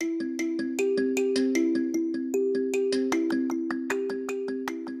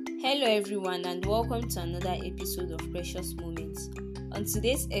Hello everyone and welcome to another episode of Precious Moments. On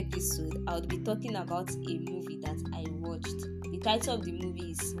today's episode, I'll be talking about a movie that I watched. The title of the movie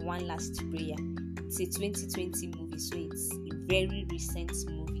is One Last Prayer. It's a 2020 movie, so it's a very recent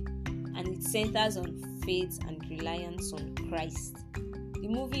movie and it centers on faith and reliance on Christ. The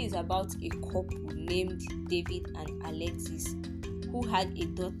movie is about a couple named David and Alexis who had a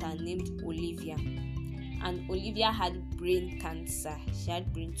daughter named Olivia. And Olivia had brain cancer. She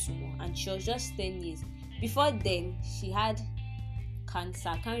had brain tumor and she was just 10 years. Before then, she had cancer.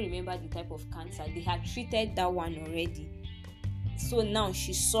 I can't remember the type of cancer. They had treated that one already. So now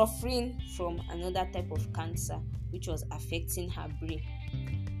she's suffering from another type of cancer which was affecting her brain.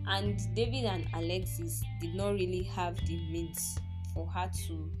 And David and Alexis did not really have the means for her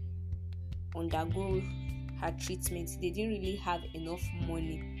to undergo her treatment. They didn't really have enough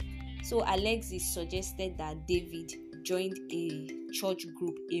money. So Alexis suggested that David joined a church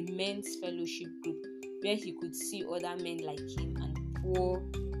group, a men's fellowship group, where he could see other men like him and pour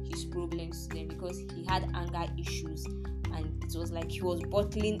his problems to them because he had anger issues and it was like he was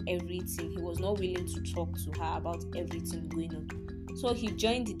bottling everything. He was not willing to talk to her about everything going on. So he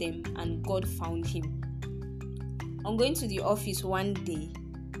joined them and God found him. On going to the office one day,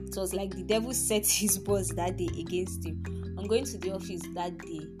 it was like the devil set his boss that day against him. On going to the office that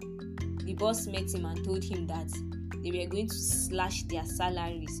day, the boss met him and told him that they were going to slash their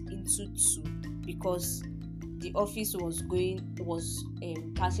salaries into two because the office was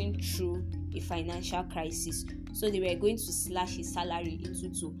passing through a financial crisis. So they were going to slash his salary into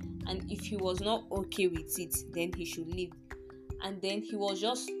two, and if he was not okay with it, then he should leave. And then he was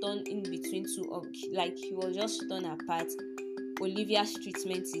just torn in between he was just torn apart. Olivia's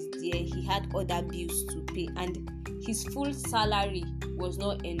treatment is there. He had other bills to pay, and his full salary was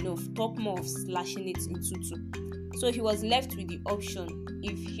not enough. Talk more of slashing it into two. So he was left with the option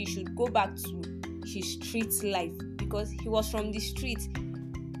if he should go back to his street life because he was from the street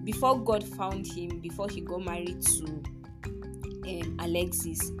before God found him. Before he got married to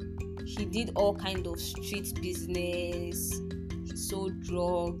Alexis, he did all kind of street business. He sold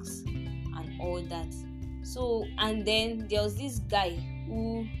drugs and all that. So, and then there was this guy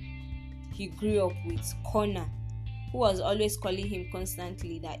who he grew up with, Connor, who was always calling him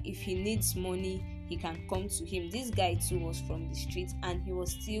constantly that if he needs money, he can come to him. This guy too was from the street and he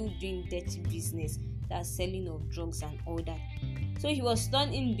was still doing dirty business, that's selling of drugs and all that. So he was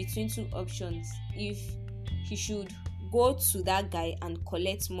torn in between two options. If he should go to that guy and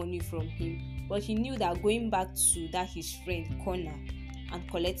collect money from him, but he knew that going back to that his friend Connor and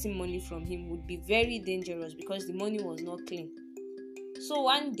collecting money from him would be very dangerous because the money was not clean. So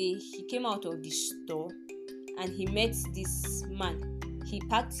one day he came out of the store and he met this man. He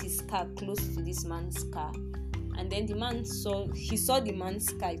parked his car close to this man's car, and then saw the man's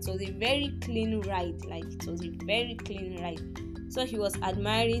car. It was a very clean ride, So he was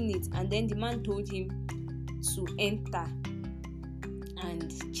admiring it, and then the man told him to enter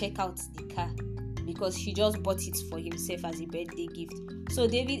and check out the car because he just bought it for himself as a birthday gift. So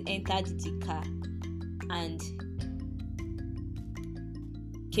David entered the car and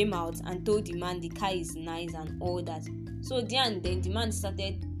came out and told the man the car is nice and all that. So there and then the man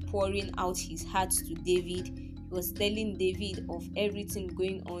started pouring out his heart to David. He was telling David of everything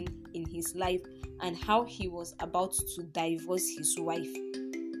going on in his life and how he was about to divorce his wife.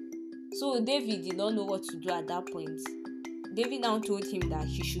 So David did not know what to do at that point. David now told him that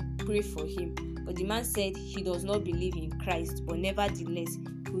he should pray for him. But the man said he does not believe in Christ, but nevertheless,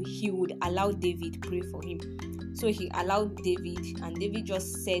 he would allow David pray for him. So he allowed David, and David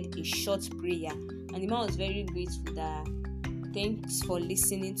just said a short prayer. And the man was very grateful that thanks for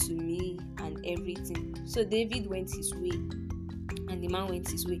listening to me and everything. So David went his way, and the man went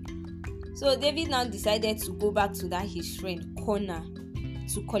his way. So David now decided to go back to that his friend Connor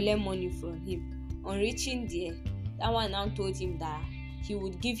to collect money from him. On reaching there, that one now told him that he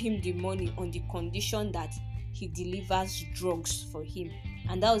would give him the money on the condition that he delivers drugs for him.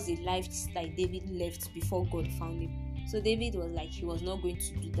 And that was the lifestyle David left before God found him. So David was like, he was not going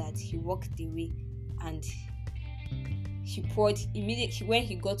to do that. He walked away and he poured immediately. When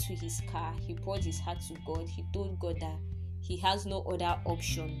he got to his car, he poured his heart to God. He told God that he has no other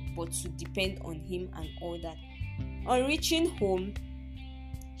option but to depend on him and all that. On reaching home,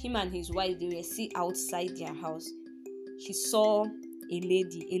 him and his wife, they were still outside their house. He saw a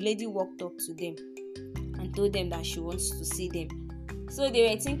lady walked up to them and told them that she wants to see them. So they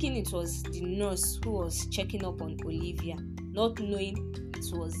were thinking it was the nurse who was checking up on Olivia, not knowing it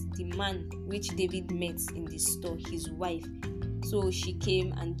was the man which David met in the store, his wife. So she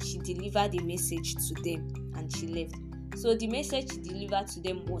came and she delivered a message to them and she left. So the message he delivered to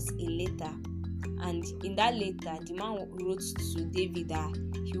them was a letter, and in that letter the man wrote to David that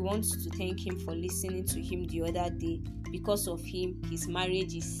he wants to thank him for listening to him the other day. Because of him, his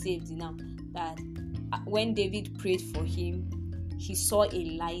marriage is saved now. That when David prayed for him, he saw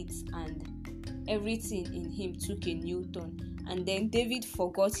a light and everything in him took a new turn. And then David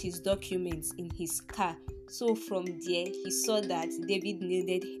forgot his documents in his car. So from there, he saw that David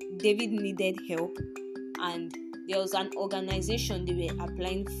needed help, and there was an organization they were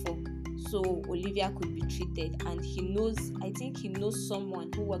applying for, so Olivia could be treated. And I think he knows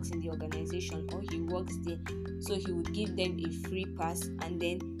someone who works in the organization, or he works there, so he would give them a free pass, and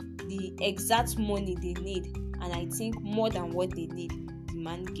then the exact money they need, and I think more than what they need, the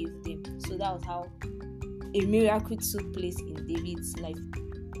man gave them. So that was how a miracle took place in David's life.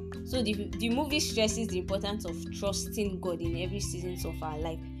 So the movie stresses the importance of trusting God in every season of our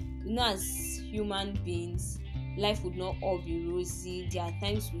life. As human beings, life would not all be rosy. There are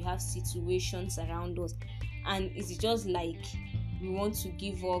times we have situations around us, and it's just like we want to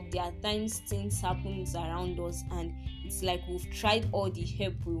give up. There are times things happen around us, and it's like we've tried all the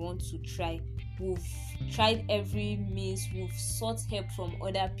help we want to try. We've tried every means. We've sought help from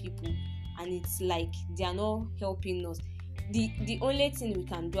other people, and it's like they are not helping us. The only thing we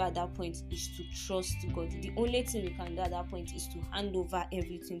can do at that point is to trust God. The only thing we can do at that point is to hand over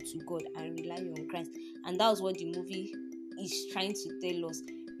everything to God and rely on Christ. And that's what the movie is trying to tell us.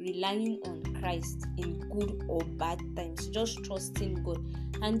 Relying on Christ in good or bad times. Just trusting God.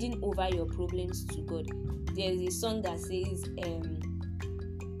 Handing over your problems to God. There's a song that says,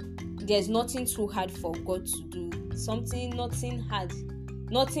 there's nothing too hard for God to do.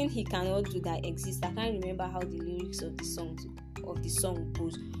 Nothing he cannot do that exists. I can't remember how the lyrics of the song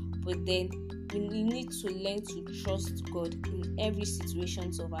goes, but then we need to learn to trust God in every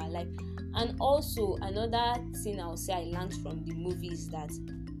situation of our life. And also another thing I would say I learned from the movie is that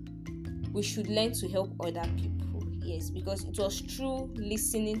we should learn to help other people. Yes, because it was through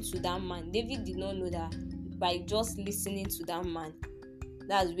listening to that man. David did not know that by just listening to that man,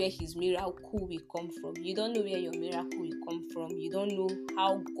 that's where his miracle will come from. You don't know where your miracle will come from. You don't know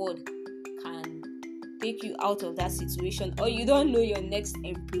how God can take you out of that situation, or you don't know your next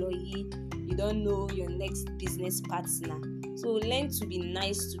employee, you don't know your next business partner. So learn to be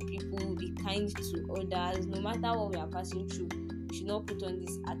nice to people, be kind to others. No matter what we are passing through, we should not put on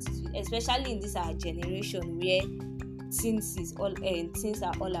this attitude, especially in this our generation where things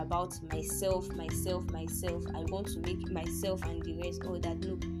are all about myself. I want to make myself and the rest all that.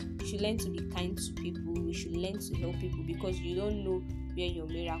 No, we should learn to be kind to people. We should learn to help people, because you don't know where your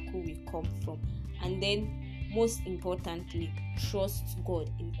miracle will come from. And then most importantly, trust God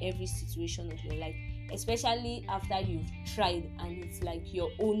in every situation of your life, especially after you've tried and it's like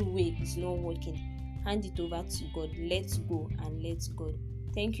your own way is not working. Hand it over to God. Let go and let God.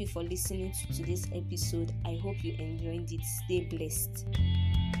 Thank you for listening to today's episode. I hope you enjoyed it. Stay blessed.